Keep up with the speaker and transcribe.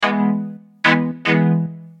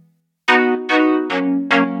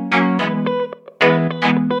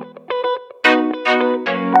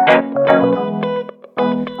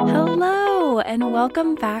and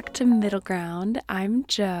welcome back to Middle Ground. I'm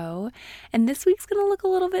Jo, and this week's going to look a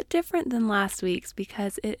little bit different than last week's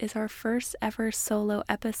because it is our first ever solo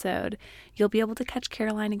episode. You'll be able to catch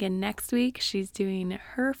Caroline again next week. She's doing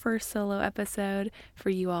her first solo episode for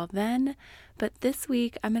you all then, but this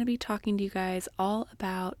week I'm going to be talking to you guys all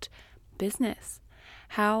about business,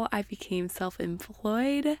 how I became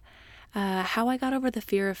self-employed, how I got over the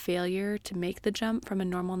fear of failure to make the jump from a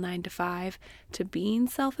normal 9 to 5 to being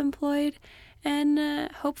self-employed, and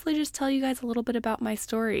hopefully just tell you guys a little bit about my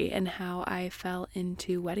story and how I fell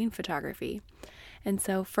into wedding photography. And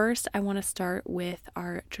so first, I want to start with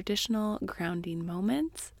our traditional grounding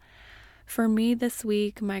moments. For me this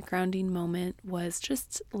week, my grounding moment was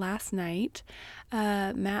just last night.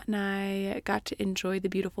 Matt and I got to enjoy the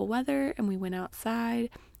beautiful weather, and we went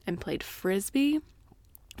outside and played Frisbee,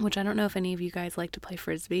 which I don't know if any of you guys like to play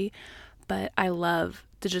Frisbee, but I love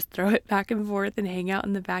to just throw it back and forth and hang out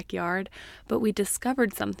in the backyard. But we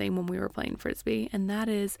discovered something when we were playing Frisbee, and that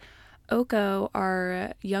is Oko,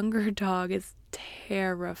 our younger dog, is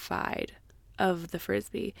terrified of the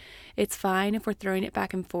Frisbee. It's fine if we're throwing it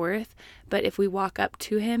back and forth, but if we walk up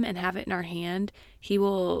to him and have it in our hand, he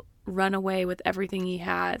will run away with everything he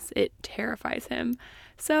has. It terrifies him.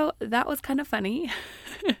 So that was kind of funny.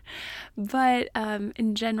 But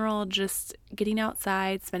in general, just getting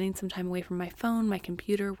outside, spending some time away from my phone, my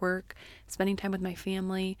computer, work, spending time with my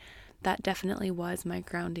family, that definitely was my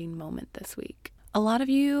grounding moment this week. A lot of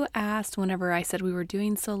you asked whenever I said we were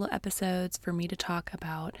doing solo episodes for me to talk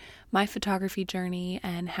about my photography journey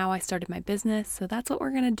and how I started my business. So that's what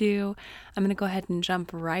we're going to do. I'm going to go ahead and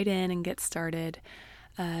jump right in and get started.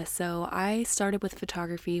 So I started with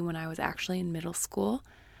photography when I was actually in middle school.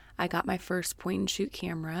 I got my first point and shoot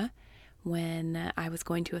camera when I was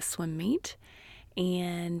going to a swim meet,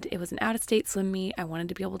 and it was an out-of-state swim meet. I wanted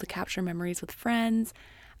to be able to capture memories with friends.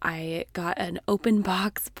 I got an open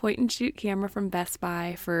box point and shoot camera from Best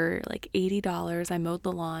Buy for like $80. I mowed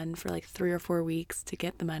the lawn for like 3 or 4 weeks to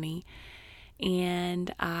get the money,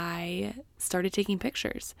 and I started taking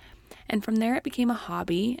pictures. And from there, it became a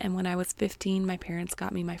hobby. And when I was 15, my parents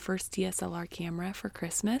got me my first DSLR camera for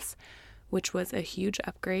Christmas, which was a huge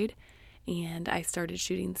upgrade. And I started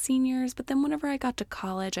shooting seniors. But then whenever I got to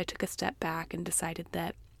college, I took a step back and decided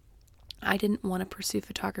that I didn't want to pursue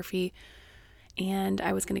photography. And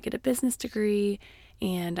I was going to get a business degree,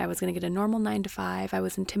 and I was going to get a normal 9 to 5. I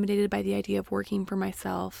was intimidated by the idea of working for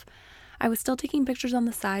myself. I was still taking pictures on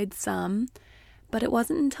the side some, but it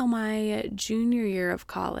wasn't until my junior year of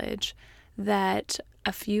college that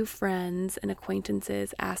a few friends and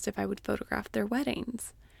acquaintances asked if I would photograph their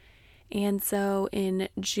weddings. And so in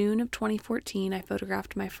June of 2014, I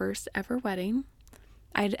photographed my first ever wedding.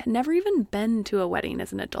 I'd never even been to a wedding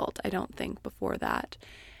as an adult, I don't think, before that.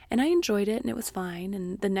 And I enjoyed it, and it was fine.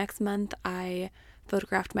 And the next month, I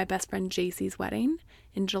photographed my best friend JC's wedding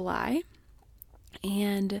in July.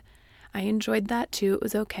 And I enjoyed that too. It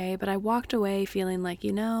was okay, but I walked away feeling like,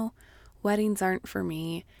 weddings aren't for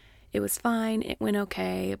me. It was fine. It went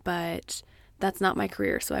okay, but that's not my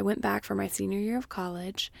career. So I went back for my senior year of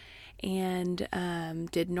college and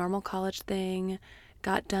did normal college thing,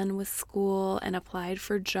 got done with school and applied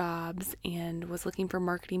for jobs and was looking for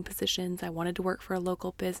marketing positions. I wanted to work for a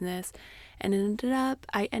local business, and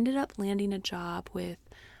I ended up landing a job with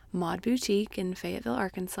Mod Boutique in Fayetteville,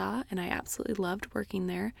 Arkansas, and I absolutely loved working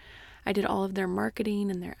there. I did all of their marketing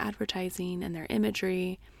and their advertising and their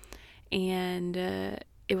imagery, and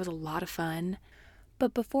it was a lot of fun.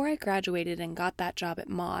 But before I graduated and got that job at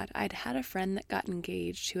Mod, I'd had a friend that got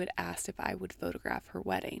engaged who had asked if I would photograph her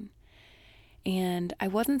wedding. And I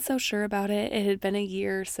wasn't so sure about it. It had been a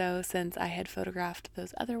year or so since I had photographed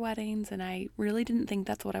those other weddings, and I really didn't think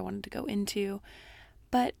that's what I wanted to go into.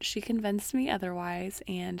 But she convinced me otherwise,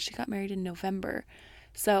 and she got married in November.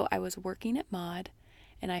 So I was working at Mod,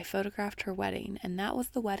 and I photographed her wedding, and that was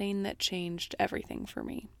the wedding that changed everything for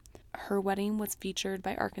me. Her wedding was featured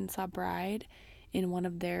by Arkansas Bride in one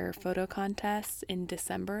of their photo contests in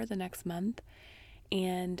December the next month,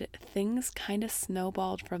 and things kind of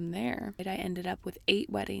snowballed from there. I ended up with 8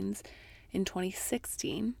 weddings in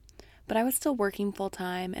 2016, but I was still working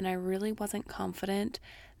full-time, and I really wasn't confident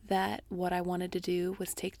that what I wanted to do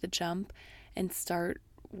was take the jump and start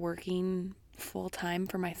working full-time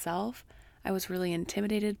for myself. I was really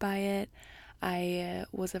intimidated by it. I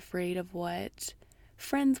was afraid of what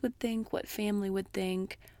friends would think, what family would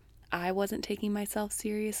think. I wasn't taking myself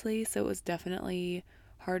seriously, so it was definitely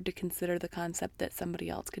hard to consider the concept that somebody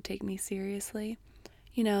else could take me seriously.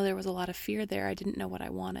 There was a lot of fear there. I didn't know what I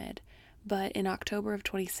wanted. But in October of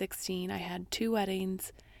 2016, I had 2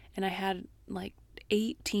 weddings, and I had like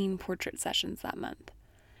 18 portrait sessions that month.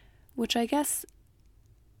 which I guess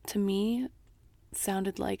to me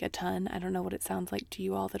sounded like a ton. I don't know what it sounds like to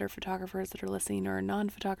you all that are photographers that are listening or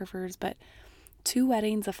non-photographers, but 2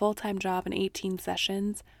 weddings, a full-time job, and 18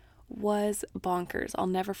 sessions was bonkers. I'll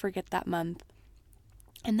never forget that month.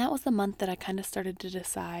 And that was the month that I kind of started to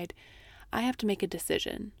decide I have to make a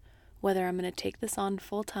decision whether I'm going to take this on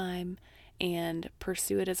full-time and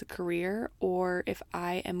pursue it as a career, or if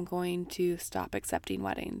I am going to stop accepting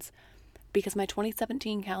weddings. Because my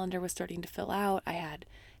 2017 calendar was starting to fill out. I had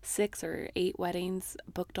 6 or 8 weddings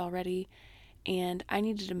booked already, and I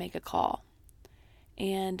needed to make a call.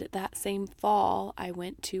 And that same fall, I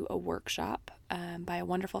went to a workshop by a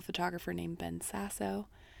wonderful photographer named Ben Sasso.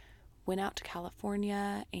 Went out to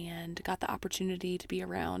California and got the opportunity to be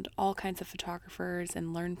around all kinds of photographers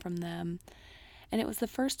and learn from them. And it was the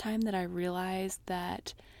first time that I realized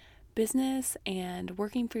that business and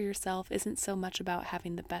working for yourself isn't so much about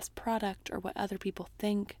having the best product or what other people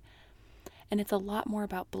think. And it's a lot more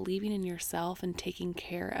about believing in yourself and taking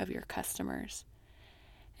care of your customers.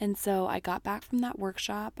 And so I got back from that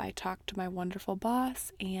workshop, I talked to my wonderful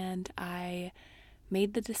boss, and I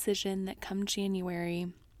made the decision that come January,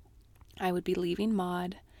 I would be leaving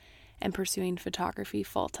Mod and pursuing photography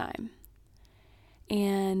full time.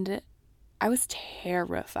 And I was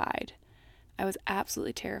terrified. I was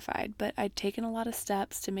absolutely terrified, but I'd taken a lot of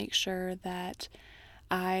steps to make sure that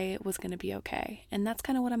I was going to be okay. And that's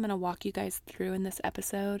kind of what I'm going to walk you guys through in this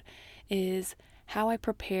episode, is how I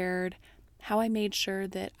prepared, how I made sure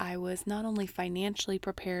that I was not only financially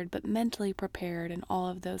prepared, but mentally prepared and all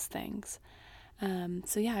of those things.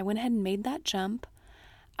 So yeah, I went ahead and made that jump.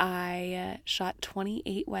 I shot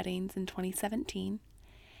 28 weddings in 2017.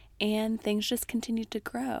 And things just continued to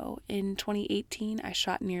grow. In 2018, I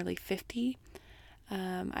shot nearly 50.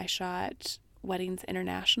 I shot weddings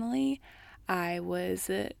internationally. I was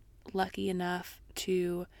lucky enough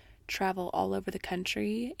to travel all over the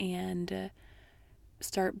country and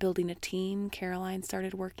start building a team. Caroline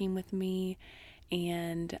started working with me,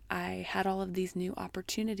 and I had all of these new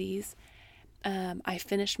opportunities. I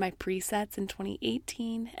finished my presets in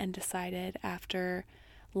 2018 and decided after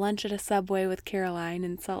lunch at a Subway with Caroline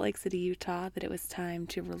in Salt Lake City, Utah, that it was time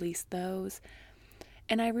to release those.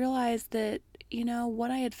 And I realized that,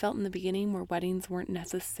 what I had felt in the beginning, where weddings weren't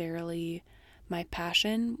necessarily my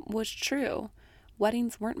passion, was true.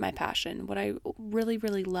 Weddings weren't my passion. What I really,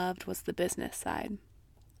 really loved was the business side.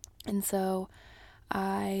 And so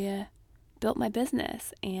I built my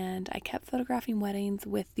business, and I kept photographing weddings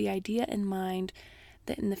with the idea in mind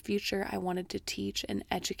that in the future I wanted to teach and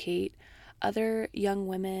educate other young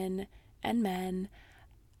women and men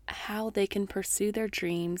how they can pursue their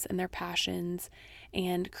dreams and their passions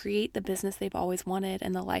and create the business they've always wanted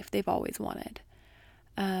and the life they've always wanted.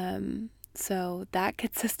 So that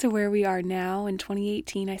gets us to where we are now. In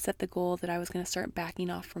 2018, I set the goal that I was going to start backing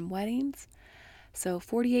off from weddings. So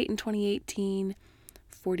 48 in 2018,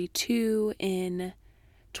 42 in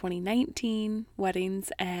 2019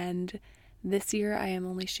 weddings, and this year I am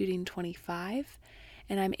only shooting 25.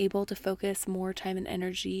 And I'm able to focus more time and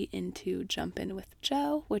energy into Jump In with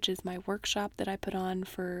Joe, which is my workshop that I put on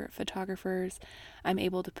for photographers. I'm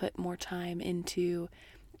able to put more time into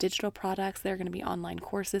digital products. There are going to be online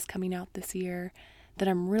courses coming out this year that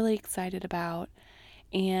I'm really excited about.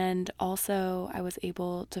 And also, I was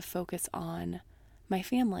able to focus on my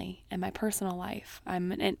family and my personal life.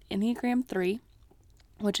 I'm an Enneagram 3,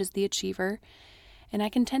 which is the achiever. And I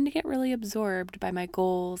can tend to get really absorbed by my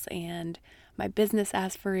goals and my business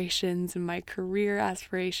aspirations and my career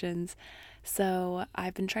aspirations. So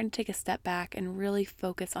I've been trying to take a step back and really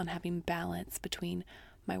focus on having balance between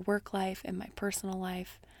my work life and my personal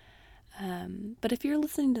life. But if you're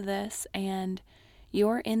listening to this and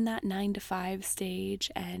you're in that 9-to-5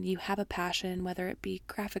 stage and you have a passion, whether it be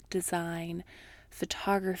graphic design,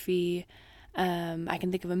 photography, I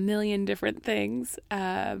can think of a million different things.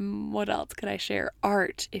 What else could I share?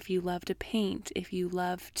 Art, if you love to paint, if you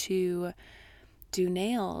love to do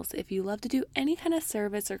nails, if you love to do any kind of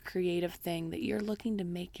service or creative thing that you're looking to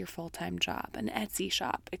make your full-time job, an Etsy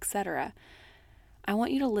shop, etc. I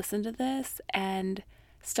want you to listen to this and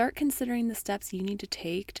start considering the steps you need to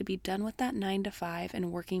take to be done with that 9-to-5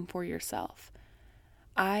 and working for yourself.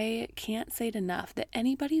 I can't say it enough that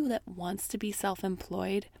anybody that wants to be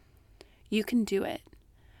self-employed, you can do it.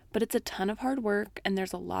 But it's a ton of hard work, and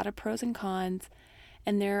there's a lot of pros and cons,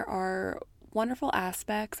 and there are wonderful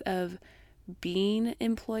aspects of being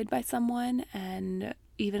employed by someone and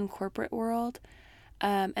even corporate world.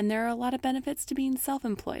 And there are a lot of benefits to being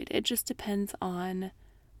self-employed. It just depends on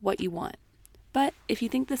what you want. But if you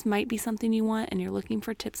think this might be something you want and you're looking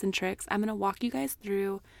for tips and tricks, I'm going to walk you guys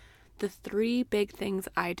through the 3 big things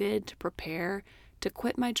I did to prepare to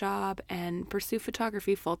quit my job and pursue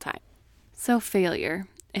photography full time. So failure,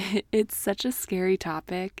 it's such a scary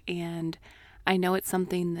topic, and I know it's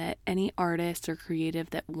something that any artist or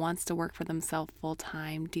creative that wants to work for themselves full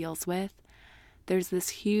time deals with. There's this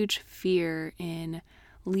huge fear in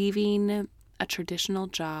leaving a traditional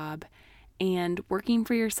job and working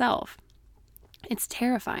for yourself. It's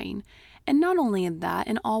terrifying. And not only in that,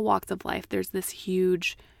 in all walks of life, there's this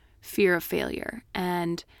huge fear of failure.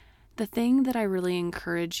 And the thing that I really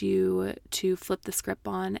encourage you to flip the script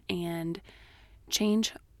on and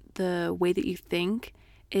change the way that you think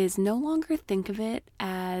is no longer think of it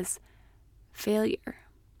as failure.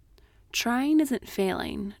 Trying isn't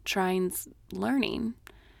failing. Trying's learning.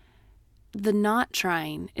 The not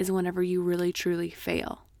trying is whenever you really truly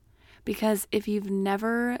fail. Because if you've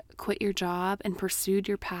never quit your job and pursued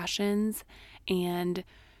your passions and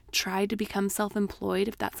tried to become self-employed,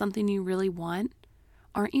 if that's something you really want,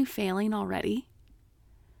 aren't you failing already?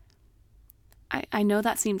 I know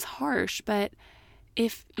that seems harsh, but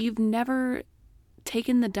if you've never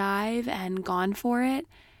taken the dive and gone for it,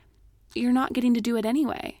 you're not getting to do it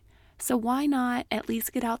anyway. So why not at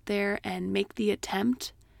least get out there and make the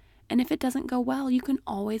attempt? And if it doesn't go well, you can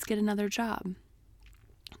always get another job.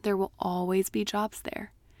 There will always be jobs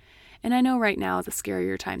there. And I know right now is a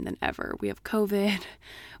scarier time than ever. We have COVID,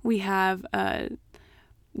 we have a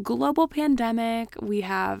global pandemic, we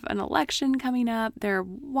have an election coming up, there are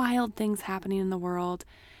wild things happening in the world,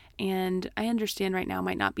 and I understand right now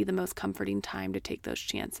might not be the most comforting time to take those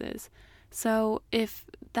chances. So if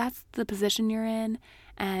that's the position you're in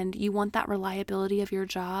and you want that reliability of your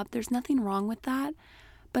job, there's nothing wrong with that.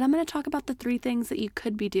 But I'm going to talk about the 3 things that you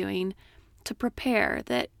could be doing to prepare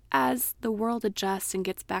that as the world adjusts and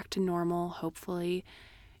gets back to normal, hopefully,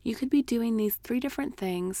 you could be doing these 3 different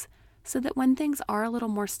things so that when things are a little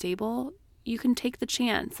more stable, you can take the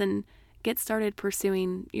chance and get started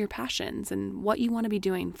pursuing your passions and what you want to be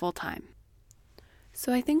doing full time.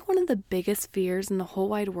 So I think one of the biggest fears in the whole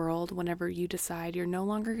wide world whenever you decide you're no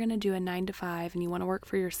longer going to do a 9-to-5 and you want to work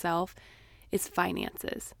for yourself is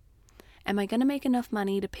finances. Am I going to make enough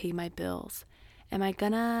money to pay my bills? Am I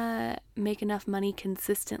going to make enough money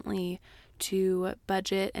consistently to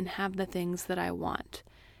budget and have the things that I want,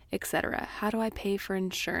 etc.? How do I pay for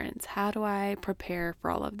insurance? How do I prepare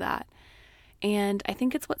for all of that? And I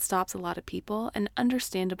think it's what stops a lot of people, and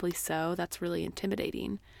understandably so. That's really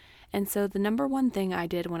intimidating. And so the number one thing I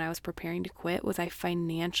did when I was preparing to quit was I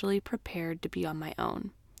financially prepared to be on my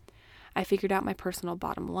own. I figured out my personal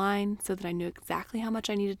bottom line so that I knew exactly how much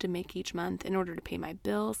I needed to make each month in order to pay my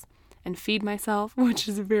bills and feed myself, which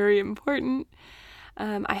is very important.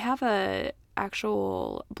 I have a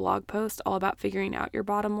actual blog post all about figuring out your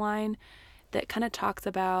bottom line that kind of talks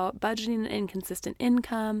about budgeting and consistent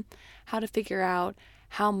income, how to figure out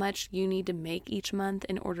how much you need to make each month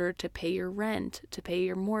in order to pay your rent, to pay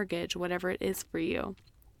your mortgage, whatever it is for you.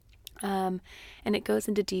 And it goes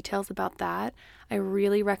into details about that. I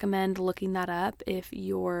really recommend looking that up if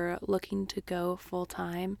you're looking to go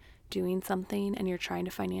full-time doing something and you're trying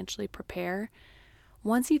to financially prepare.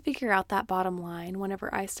 Once you figure out that bottom line,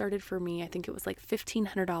 whenever I started, for me, I think it was like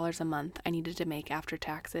 $1,500 a month I needed to make after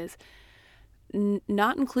taxes.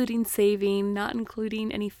 Not including saving, not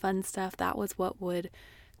including any fun stuff. That was what would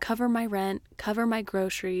cover my rent, cover my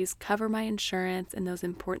groceries, cover my insurance, and those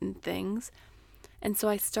important things. And so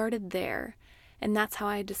I started there, and that's how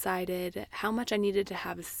I decided how much I needed to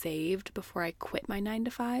have saved before I quit my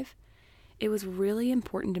 9-to-5. It was really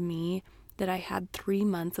important to me that I had 3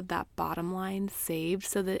 months of that bottom line saved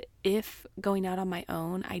so that if going out on my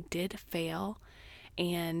own, I did fail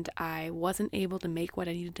and I wasn't able to make what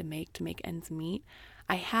I needed to make ends meet,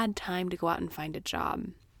 I had time to go out and find a job.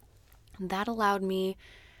 That allowed me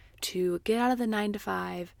to get out of the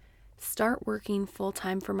 9-to-5, start working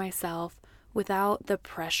full-time for myself without the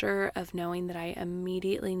pressure of knowing that I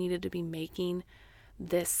immediately needed to be making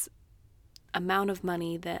this amount of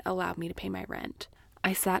money that allowed me to pay my rent.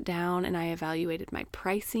 I sat down and I evaluated my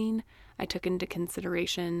pricing. I took into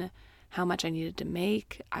consideration how much I needed to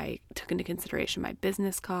make. I took into consideration my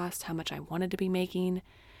business cost, how much I wanted to be making.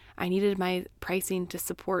 I needed my pricing to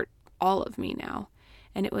support all of me now.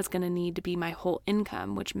 And it was going to need to be my whole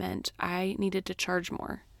income, which meant I needed to charge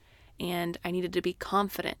more. And I needed to be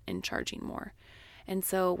confident in charging more. And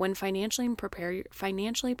so when financially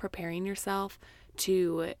preparing yourself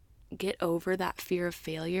to get over that fear of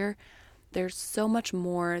failure, there's so much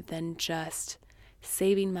more than just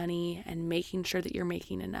saving money and making sure that you're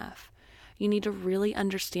making enough. You need to really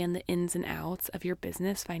understand the ins and outs of your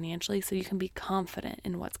business financially so you can be confident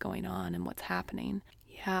in what's going on and what's happening.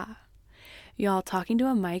 Yeah. Y'all, talking to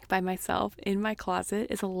a mic by myself in my closet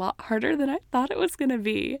is a lot harder than I thought it was going to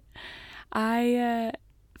be. I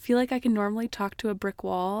feel like I can normally talk to a brick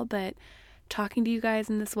wall, but talking to you guys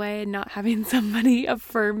in this way and not having somebody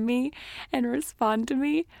affirm me and respond to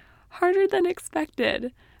me, harder than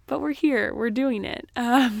expected. But we're here. We're doing it.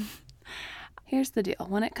 Here's the deal.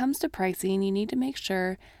 When it comes to pricing, you need to make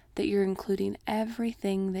sure that you're including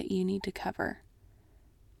everything that you need to cover.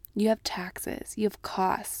 You have taxes, you have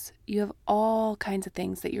costs, you have all kinds of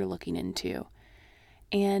things that you're looking into.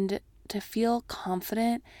 And to feel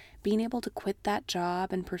confident being able to quit that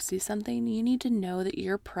job and pursue something, you need to know that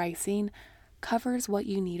your pricing covers what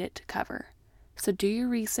you need it to cover. So do your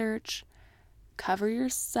research, cover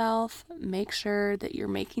yourself, make sure that you're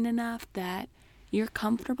making enough that you're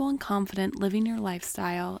comfortable and confident living your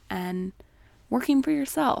lifestyle and working for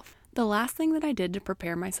yourself. The last thing that I did to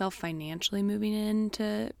prepare myself financially moving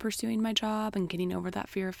into pursuing my job and getting over that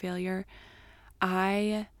fear of failure,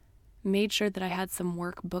 I made sure that I had some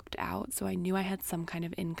work booked out so I knew I had some kind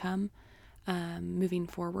of income moving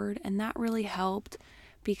forward. And that really helped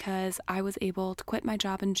because I was able to quit my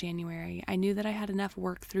job in January. I knew that I had enough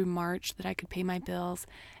work through March that I could pay my bills.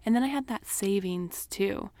 And then I had that savings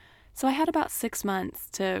too. So I had about 6 months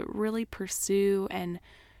to really pursue and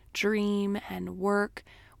dream and work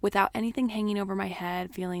without anything hanging over my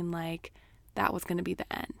head, feeling like that was going to be the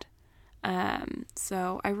end.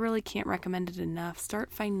 So I really can't recommend it enough.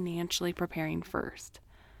 Start financially preparing first.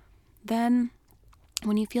 Then,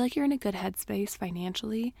 when you feel like you're in a good headspace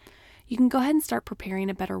financially, you can go ahead and start preparing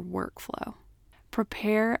a better workflow.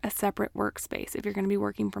 Prepare a separate workspace. If you're going to be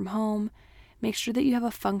working from home, make sure that you have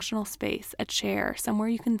a functional space, a chair, somewhere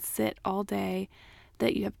you can sit all day,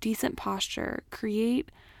 that you have decent posture. Create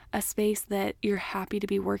a space that you're happy to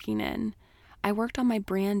be working in. I worked on my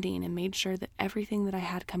branding and made sure that everything that I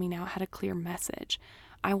had coming out had a clear message.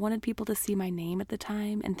 I wanted people to see my name at the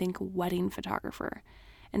time and think wedding photographer.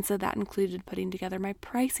 And so that included putting together my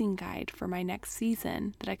pricing guide for my next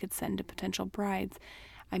season that I could send to potential brides.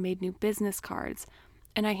 I made new business cards,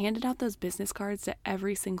 and I handed out those business cards to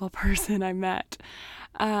every single person I met.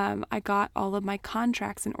 I got all of my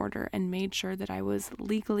contracts in order and made sure that I was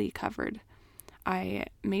legally covered. I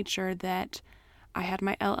made sure that I had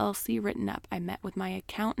my LLC written up. I met with my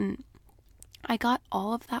accountant. I got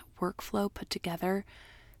all of that workflow put together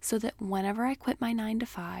so that whenever I quit my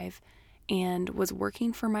 9-to-5 and was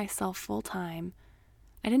working for myself full time,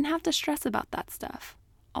 I didn't have to stress about that stuff.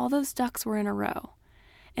 All those ducks were in a row.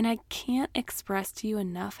 And I can't express to you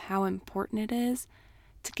enough how important it is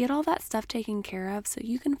to get all that stuff taken care of so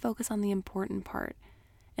you can focus on the important part.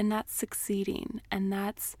 And that's succeeding. And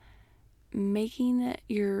that's making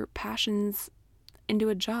your passions into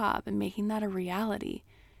a job and making that a reality.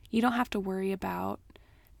 You don't have to worry about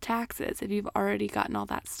taxes if you've already gotten all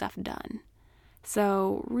that stuff done.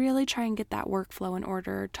 So really try and get that workflow in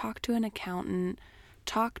order. Talk to an accountant,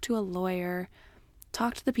 talk to a lawyer,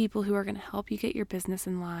 talk to the people who are going to help you get your business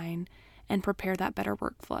in line and prepare that better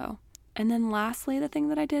workflow. And then lastly, the thing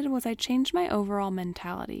that I did was I changed my overall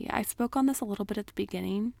mentality. I spoke on this a little bit at the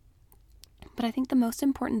beginning, but I think the most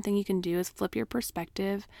important thing you can do is flip your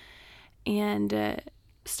perspective and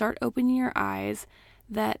start opening your eyes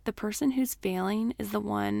that the person who's failing is the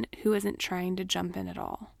one who isn't trying to jump in at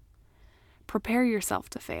all. Prepare yourself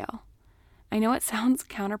to fail. I know it sounds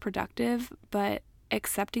counterproductive, but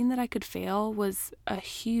accepting that I could fail was a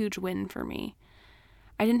huge win for me.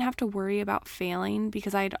 I didn't have to worry about failing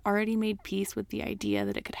because I had already made peace with the idea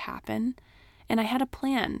that it could happen, and I had a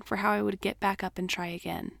plan for how I would get back up and try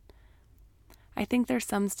again. I think there's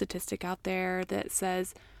some statistic out there that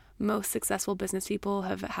says most successful business people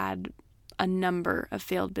have had a number of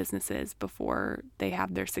failed businesses before they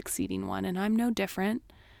have their succeeding one, and I'm no different.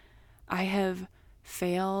 I have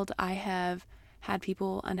failed. I have had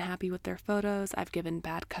people unhappy with their photos. I've given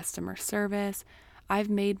bad customer service. I've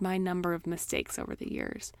made my number of mistakes over the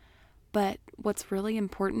years. But what's really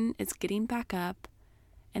important is getting back up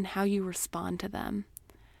and how you respond to them,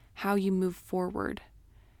 how you move forward.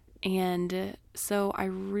 And so I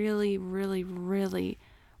really, really, really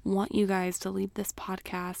want you guys to leave this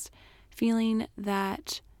podcast feeling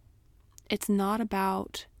that it's not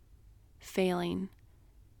about failing.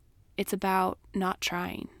 It's about not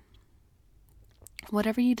trying.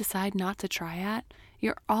 Whatever you decide not to try at,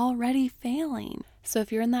 you're already failing. So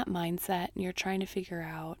if you're in that mindset and you're trying to figure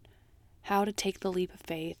out how to take the leap of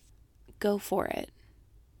faith, go for it.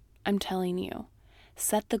 I'm telling you,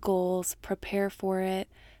 set the goals, prepare for it,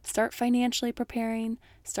 start financially preparing,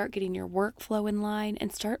 start getting your workflow in line,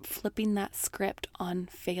 and start flipping that script on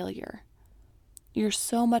failure. You're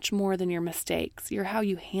so much more than your mistakes. You're how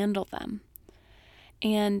you handle them.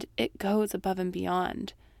 And it goes above and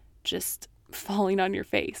beyond just falling on your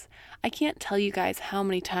face. I can't tell you guys how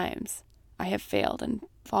many times I have failed and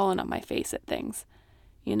fallen on my face at things.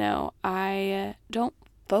 I don't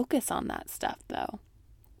focus on that stuff though.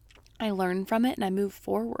 I learn from it and I move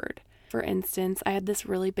forward. For instance, I had this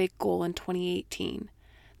really big goal in 2018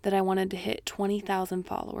 that I wanted to hit 20,000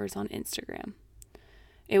 followers on Instagram.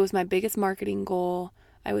 It was my biggest marketing goal.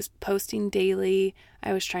 I was posting daily.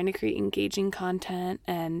 I was trying to create engaging content,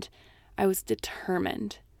 and I was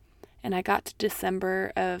determined. And I got to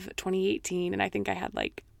December of 2018, and I think I had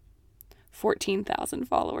 14,000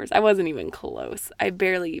 followers. I wasn't even close. I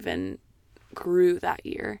barely even grew that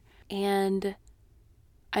year. And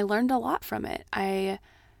I learned a lot from it.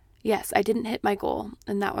 Yes, I didn't hit my goal,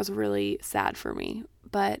 and that was really sad for me.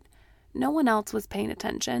 But no one else was paying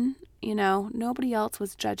attention. Nobody else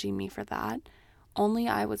was judging me for that. Only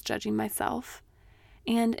I was judging myself.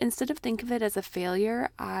 And instead of think of it as a failure,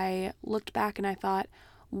 I looked back and I thought,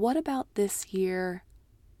 what about this year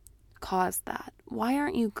caused that? Why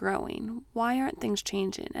aren't you growing? Why aren't things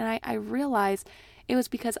changing? And I realized it was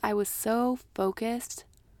because I was so focused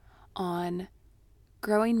on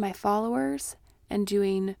growing my followers and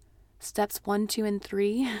doing steps 1, 2, and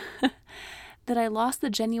 3 that I lost the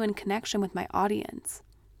genuine connection with my audience.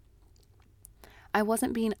 I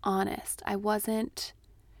wasn't being honest. I wasn't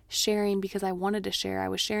sharing because I wanted to share. I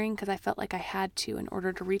was sharing because I felt like I had to in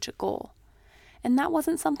order to reach a goal. And that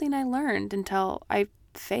wasn't something I learned until I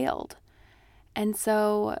failed. And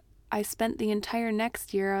so I spent the entire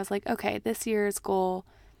next year, I was like, okay, this year's goal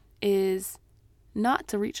is not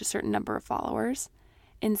to reach a certain number of followers.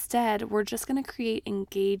 Instead, we're just going to create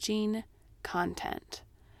engaging content.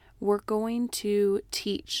 We're going to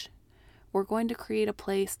teach. We're going to create a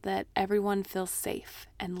place that everyone feels safe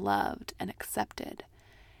and loved and accepted.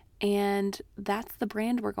 And that's the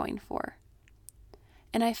brand we're going for.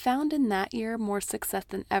 And I found in that year more success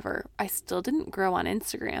than ever. I still didn't grow on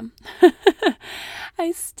Instagram.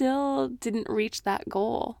 I still didn't reach that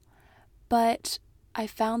goal. But I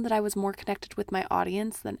found that I was more connected with my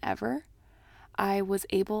audience than ever. I was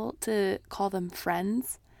able to call them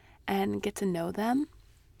friends and get to know them.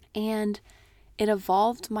 And it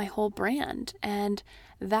evolved my whole brand. And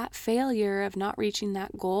that failure of not reaching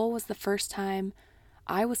that goal was the first time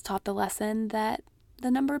I was taught the lesson that the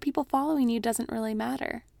number of people following you doesn't really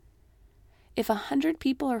matter. If 100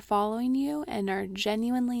 people are following you and are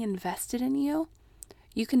genuinely invested in you,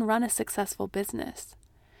 you can run a successful business.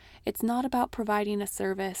 It's not about providing a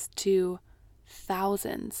service to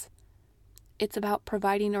thousands. It's about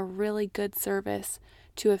providing a really good service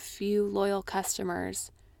to a few loyal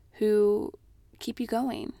customers who keep you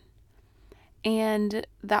going. And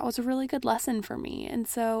that was a really good lesson for me. And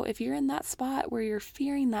so if you're in that spot where you're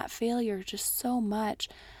fearing that failure just so much,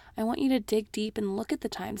 I want you to dig deep and look at the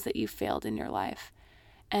times that you failed in your life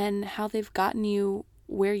and how they've gotten you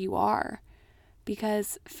where you are.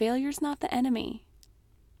 Because failure's not the enemy.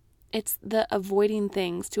 It's the avoiding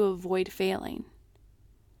things to avoid failing.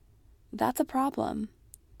 That's a problem.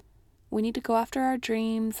 We need to go after our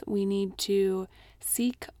dreams. We need to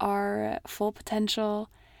seek our full potential.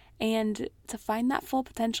 And to find that full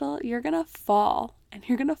potential, you're going to fall. And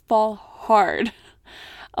you're going to fall hard.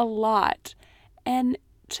 A lot. And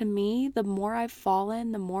to me, the more I've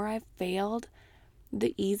fallen, the more I've failed,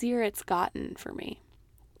 the easier it's gotten for me.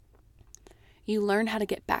 You learn how to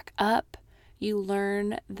get back up. You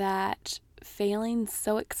learn that failing's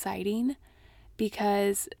so exciting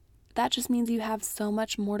because that just means you have so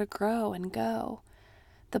much more to grow and go.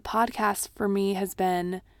 The podcast for me has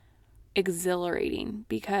been exhilarating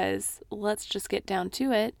because, let's just get down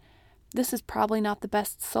to it, this is probably not the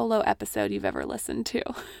best solo episode you've ever listened to.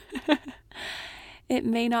 It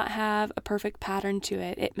may not have a perfect pattern to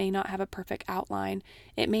it. It may not have a perfect outline.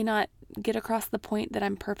 It may not get across the point that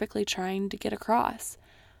I'm perfectly trying to get across.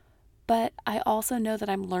 But I also know that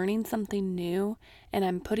I'm learning something new and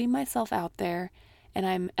I'm putting myself out there and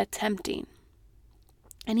I'm attempting.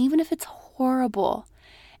 And even if it's horrible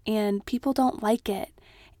and people don't like it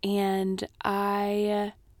and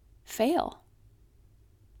I fail,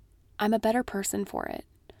 I'm a better person for it.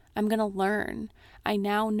 I'm going to learn. I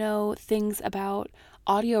now know things about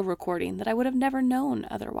audio recording that I would have never known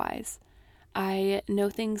otherwise. I know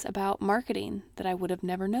things about marketing that I would have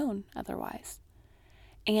never known otherwise.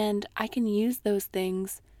 And I can use those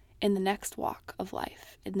things in the next walk of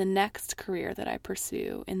life, in the next career that I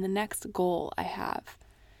pursue, in the next goal I have.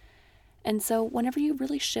 And so whenever you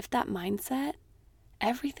really shift that mindset,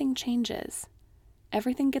 everything changes.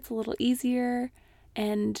 Everything gets a little easier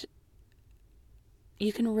and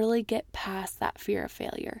you can really get past that fear of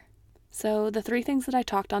failure. So the 3 things that I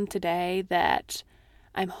talked on today that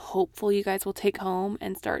I'm hopeful you guys will take home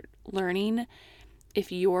and start learning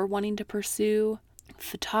if you're wanting to pursue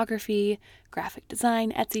photography, graphic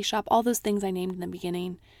design, Etsy shop, all those things I named in the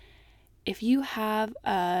beginning. If you have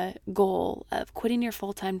a goal of quitting your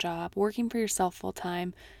full-time job, working for yourself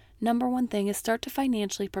full-time, number one thing is start to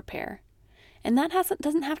financially prepare. And that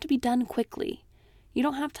doesn't have to be done quickly. You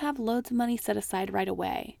don't have to have loads of money set aside right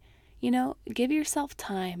away. Give yourself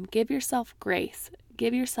time, give yourself grace,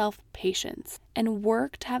 give yourself patience, and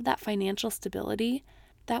work to have that financial stability.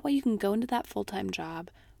 That way you can go into that full-time job,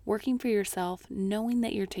 working for yourself, knowing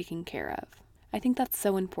that you're taken care of. I think that's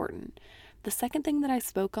so important. The second thing that I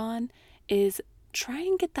spoke on is try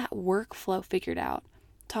and get that workflow figured out.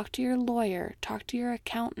 Talk to your lawyer, talk to your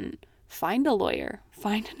accountant, find a lawyer,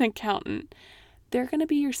 find an accountant. They're going to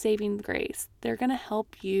be your saving grace. They're going to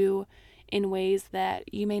help you in ways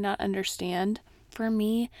that you may not understand. For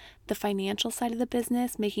me, the financial side of the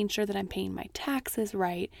business, making sure that I'm paying my taxes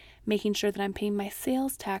right, making sure that I'm paying my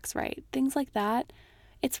sales tax right, things like that,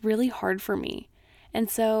 it's really hard for me. And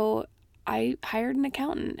so I hired an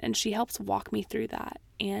accountant and she helps walk me through that.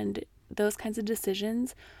 And those kinds of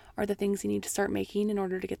decisions are the things you need to start making in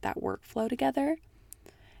order to get that workflow together.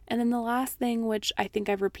 And then the last thing, which I think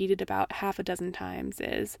I've repeated about half a dozen times,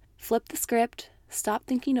 is flip the script, stop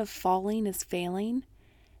thinking of falling as failing,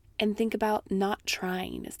 and think about not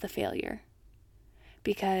trying as the failure.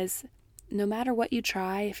 Because no matter what you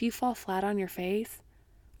try, if you fall flat on your face,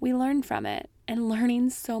 we learn from it, and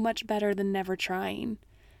learning's so much better than never trying.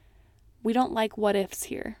 We don't like what ifs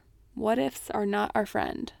here. What ifs are not our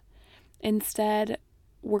friend. Instead,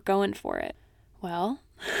 we're going for it. Well,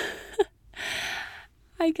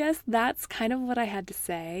 I guess that's kind of what I had to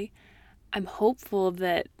say. I'm hopeful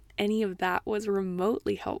that any of that was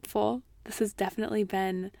remotely helpful. This has definitely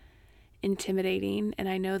been intimidating, and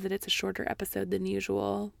I know that it's a shorter episode than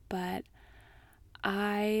usual, but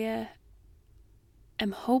I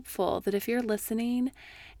am hopeful that if you're listening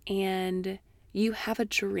and you have a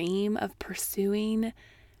dream of pursuing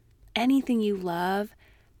anything you love,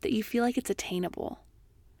 that you feel like it's attainable.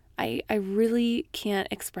 I really can't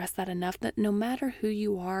express that enough, that no matter who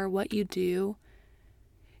you are, what you do,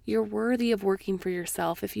 you're worthy of working for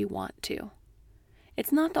yourself if you want to.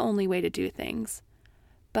 It's not the only way to do things,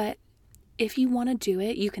 but if you want to do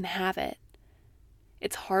it, you can have it.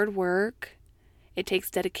 It's hard work. It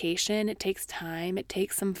takes dedication. It takes time. It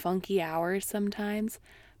takes some funky hours sometimes,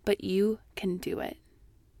 but you can do it.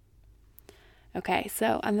 Okay,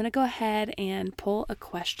 so I'm going to go ahead and pull a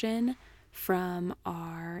question from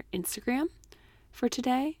our Instagram for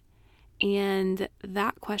today. And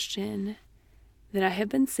that question that I have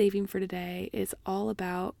been saving for today is all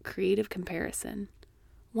about creative comparison.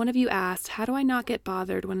 One of you asked, how do I not get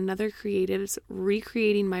bothered when another creative's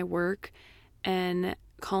recreating my work and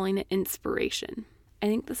calling it inspiration? I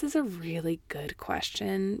think this is a really good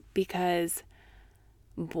question because,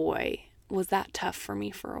 boy, was that tough for me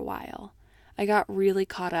for a while. I got really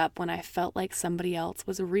caught up when I felt like somebody else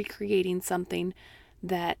was recreating something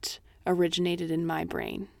that originated in my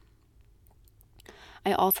brain.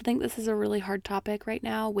 I also think this is a really hard topic right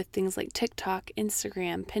now with things like TikTok,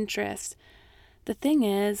 Instagram, Pinterest. The thing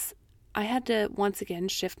is, I had to once again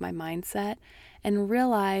shift my mindset and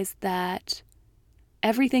realize that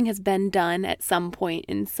everything has been done at some point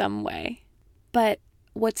in some way. But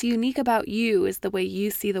what's unique about you is the way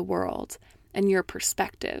you see the world and your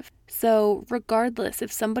perspective. So regardless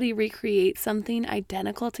if somebody recreates something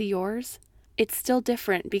identical to yours, it's still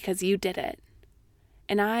different because you did it.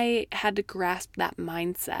 And I had to grasp that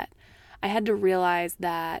mindset. I had to realize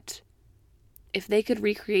that if they could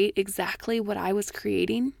recreate exactly what I was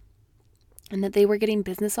creating and that they were getting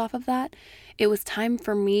business off of that, it was time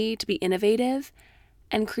for me to be innovative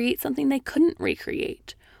and create something they couldn't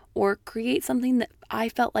recreate, or create something that I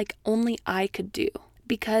felt like only I could do.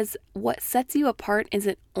 Because what sets you apart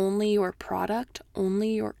isn't only your product,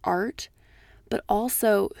 only your art, but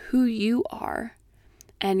also who you are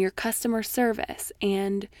and your customer service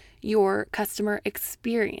and your customer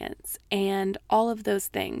experience and all of those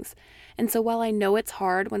things. And so while I know it's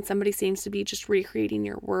hard when somebody seems to be just recreating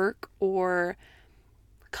your work or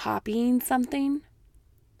copying something,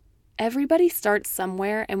 everybody starts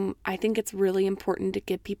somewhere, and I think it's really important to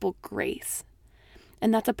give people grace.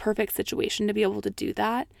 And that's a perfect situation to be able to do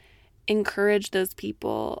that. Encourage those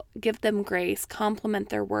people, give them grace, compliment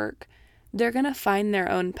their work. They're going to find their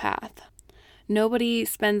own path. Nobody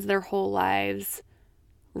spends their whole lives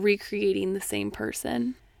recreating the same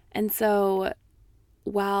person. And so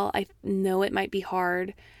while I know it might be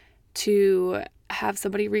hard to have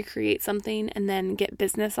somebody recreate something and then get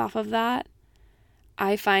business off of that,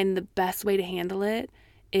 I find the best way to handle it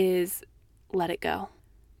is let it go.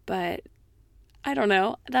 But I don't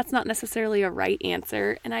know. That's not necessarily a right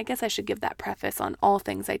answer, and I guess I should give that preface on all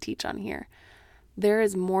things I teach on here. There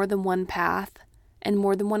is more than one path and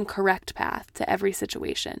more than one correct path to every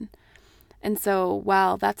situation. And so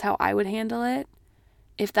while that's how I would handle it,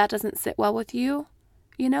 if that doesn't sit well with you,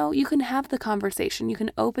 you can have the conversation, you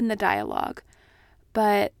can open the dialogue.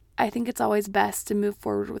 But I think it's always best to move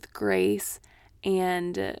forward with grace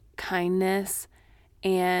and kindness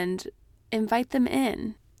and invite them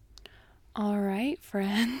in. All right,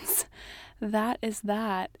 friends, that is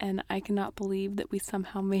that. And I cannot believe that we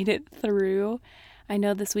somehow made it through. I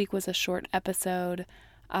know this week was a short episode.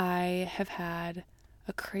 I have had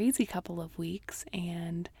a crazy couple of weeks,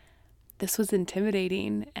 and this was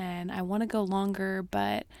intimidating, and I want to go longer,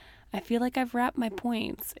 but I feel like I've wrapped my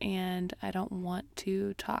points, and I don't want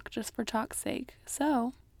to talk just for talk's sake.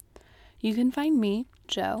 So you can find me,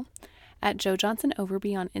 Jo, at Jo Johnson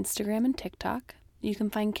Overby on Instagram and TikTok. You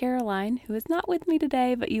can find Caroline, who is not with me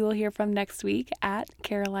today, but you will hear from next week, at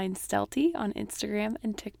Caroline Stelty on Instagram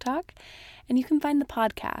and TikTok. And you can find the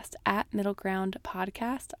podcast at Middle Ground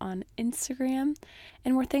Podcast on Instagram.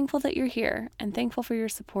 And we're thankful that you're here and thankful for your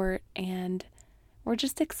support. And we're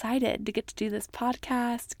just excited to get to do this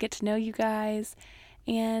podcast, get to know you guys,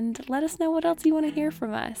 and let us know what else you want to hear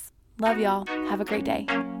from us. Love y'all. Have a great day.